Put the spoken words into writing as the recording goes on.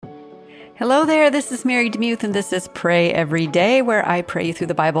Hello there, this is Mary Demuth, and this is Pray Every Day, where I pray you through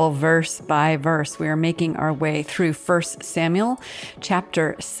the Bible verse by verse. We are making our way through 1 Samuel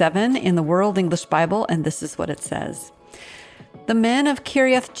chapter 7 in the World English Bible, and this is what it says. The men of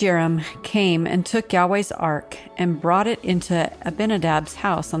Kiriath Jearim came and took Yahweh's ark and brought it into Abinadab's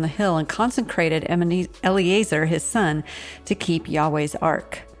house on the hill and consecrated Eleazar his son to keep Yahweh's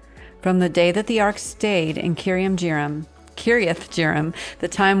ark. From the day that the ark stayed in Kiriath Jearim, the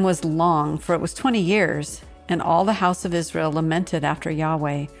time was long, for it was 20 years, and all the house of Israel lamented after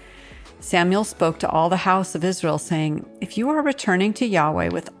Yahweh. Samuel spoke to all the house of Israel, saying, If you are returning to Yahweh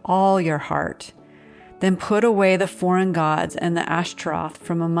with all your heart, then put away the foreign gods and the Ashtaroth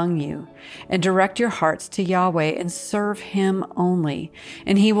from among you, and direct your hearts to Yahweh and serve him only,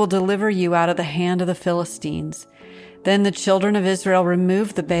 and he will deliver you out of the hand of the Philistines. Then the children of Israel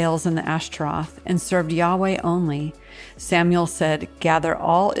removed the Baals and the Ashtaroth and served Yahweh only. Samuel said, Gather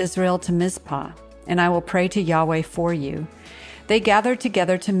all Israel to Mizpah, and I will pray to Yahweh for you. They gathered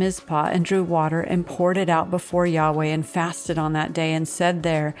together to Mizpah and drew water and poured it out before Yahweh and fasted on that day and said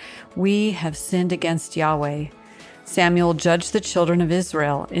there, We have sinned against Yahweh. Samuel judged the children of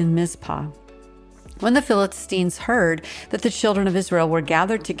Israel in Mizpah. When the Philistines heard that the children of Israel were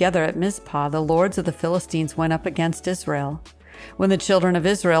gathered together at Mizpah, the lords of the Philistines went up against Israel. When the children of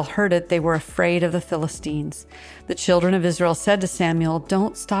Israel heard it, they were afraid of the Philistines. The children of Israel said to Samuel,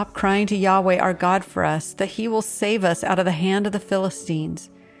 Don't stop crying to Yahweh our God for us, that he will save us out of the hand of the Philistines.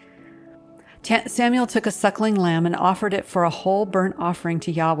 Samuel took a suckling lamb and offered it for a whole burnt offering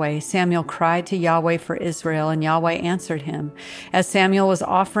to Yahweh. Samuel cried to Yahweh for Israel, and Yahweh answered him. As Samuel was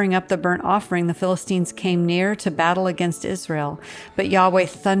offering up the burnt offering, the Philistines came near to battle against Israel. But Yahweh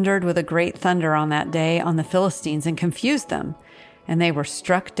thundered with a great thunder on that day on the Philistines and confused them, and they were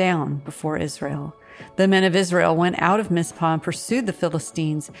struck down before Israel. The men of Israel went out of Mizpah and pursued the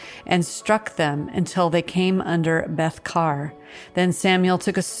Philistines and struck them until they came under Beth-kar. Then Samuel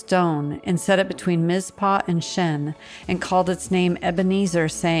took a stone and set it between Mizpah and Shen and called its name Ebenezer,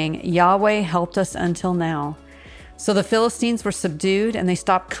 saying, Yahweh helped us until now. So the Philistines were subdued, and they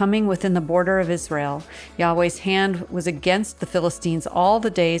stopped coming within the border of Israel. Yahweh's hand was against the Philistines all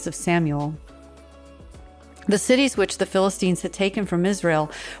the days of Samuel. The cities which the Philistines had taken from Israel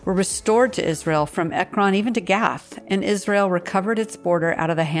were restored to Israel from Ekron even to Gath, and Israel recovered its border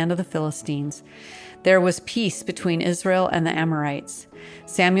out of the hand of the Philistines. There was peace between Israel and the Amorites.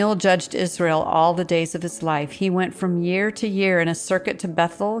 Samuel judged Israel all the days of his life. He went from year to year in a circuit to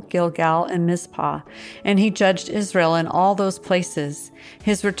Bethel, Gilgal, and Mizpah, and he judged Israel in all those places.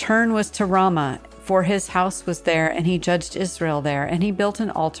 His return was to Ramah, for his house was there, and he judged Israel there, and he built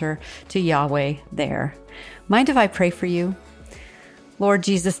an altar to Yahweh there. Mind if I pray for you? Lord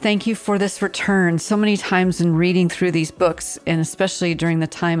Jesus, thank you for this return. So many times in reading through these books, and especially during the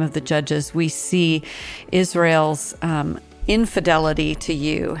time of the Judges, we see Israel's infidelity to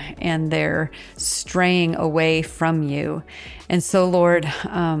you and their straying away from you. And so, Lord,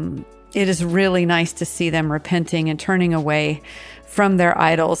 it is really nice to see them repenting and turning away from their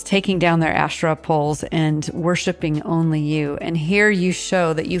idols, taking down their Asherah poles and worshiping only you. And here you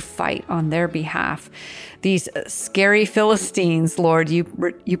show that you fight on their behalf. These scary Philistines, Lord, you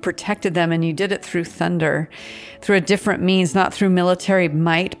protected them, and you did it through thunder, through a different means, not through military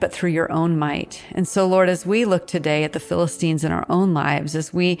might, but through your own might. And so, Lord, as we look today at the Philistines in our own lives,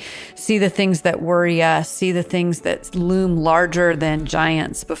 as we see the things that worry us, see the things that loom larger than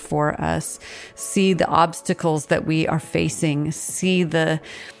giants before us, see the obstacles that we are facing, see the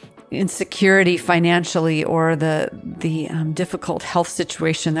insecurity financially or the difficult health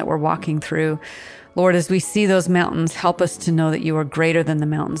situation that we're walking through. Lord, as we see those mountains, help us to know that you are greater than the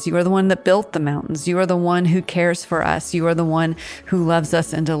mountains. You are the one that built the mountains. You are the one who cares for us. You are the one who loves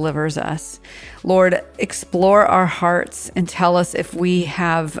us and delivers us. Lord, explore our hearts and tell us if we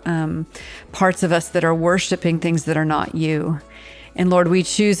have parts of us that are worshiping things that are not you. And Lord, we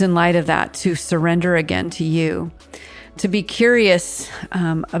choose in light of that to surrender again to you, to be curious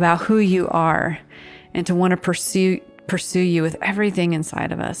about who you are, and to want to pursue you with everything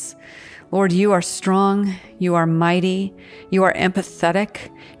inside of us. Lord, you are strong, you are mighty, you are empathetic,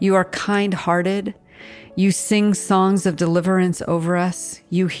 you are kind-hearted. You sing songs of deliverance over us.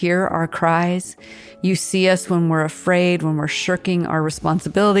 You hear our cries. You see us when we're afraid, when we're shirking our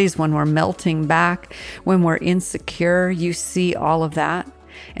responsibilities, when we're melting back, when we're insecure. You see all of that.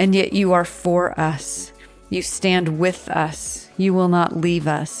 And yet you are for us. You stand with us. You will not leave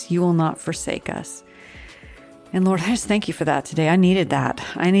us. You will not forsake us. And Lord, I just thank you for that today. I needed that.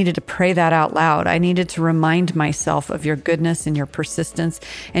 I needed to pray that out loud. I needed to remind myself of your goodness and your persistence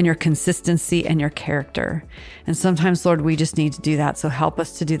and your consistency and your character. And sometimes, Lord, we just need to do that. So help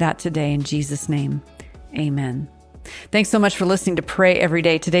us to do that today in Jesus' name. Amen. Thanks so much for listening to Pray Every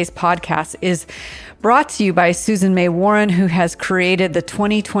Day. Today's podcast is brought to you by Susan May Warren, who has created the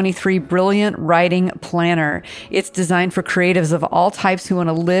 2023 Brilliant Writing Planner. It's designed for creatives of all types who want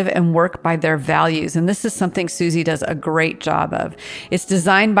to live and work by their values. And this is something Susie does a great job of. It's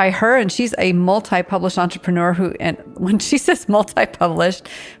designed by her, and she's a multi-published entrepreneur and when she says multi-published,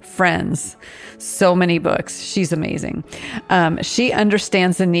 friends, so many books. She's amazing. She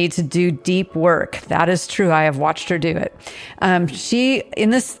understands the need to do deep work. That is true. I have watched her do it. In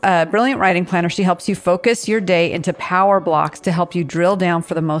this Brilliant Writing Planner, she helps you focus your day into power blocks to help you drill down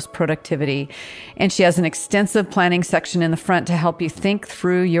for the most productivity. And she has an extensive planning section in the front to help you think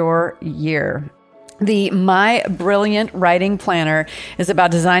through your year. The My Brilliant Writing Planner is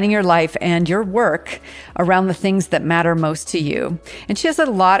about designing your life and your work around the things that matter most to you. And she has a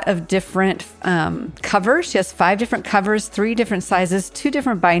lot of different covers. She has 5 different covers, 3 different sizes, 2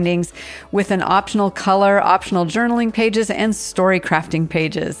 different bindings with an optional color, optional journaling pages, and story crafting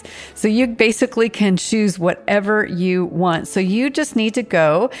pages. So you basically can choose whatever you want. So you just need to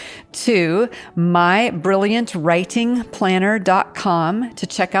go to mybrilliantwritingplanner.com to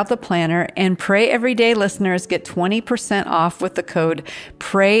check out the planner, and Pray Every Day listeners get 20% off with the code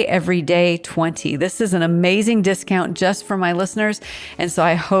PRAYEVERYDAY20. This is an amazing discount just for my listeners, and so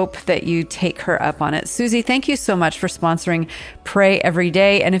I hope that you take her up on it. Susie, thank you so much for sponsoring Pray Every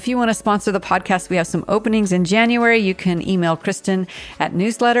Day. And if you want to sponsor the podcast, we have some openings in January. You can email Kristen at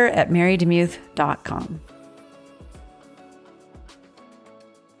newsletter@marydemuth.com.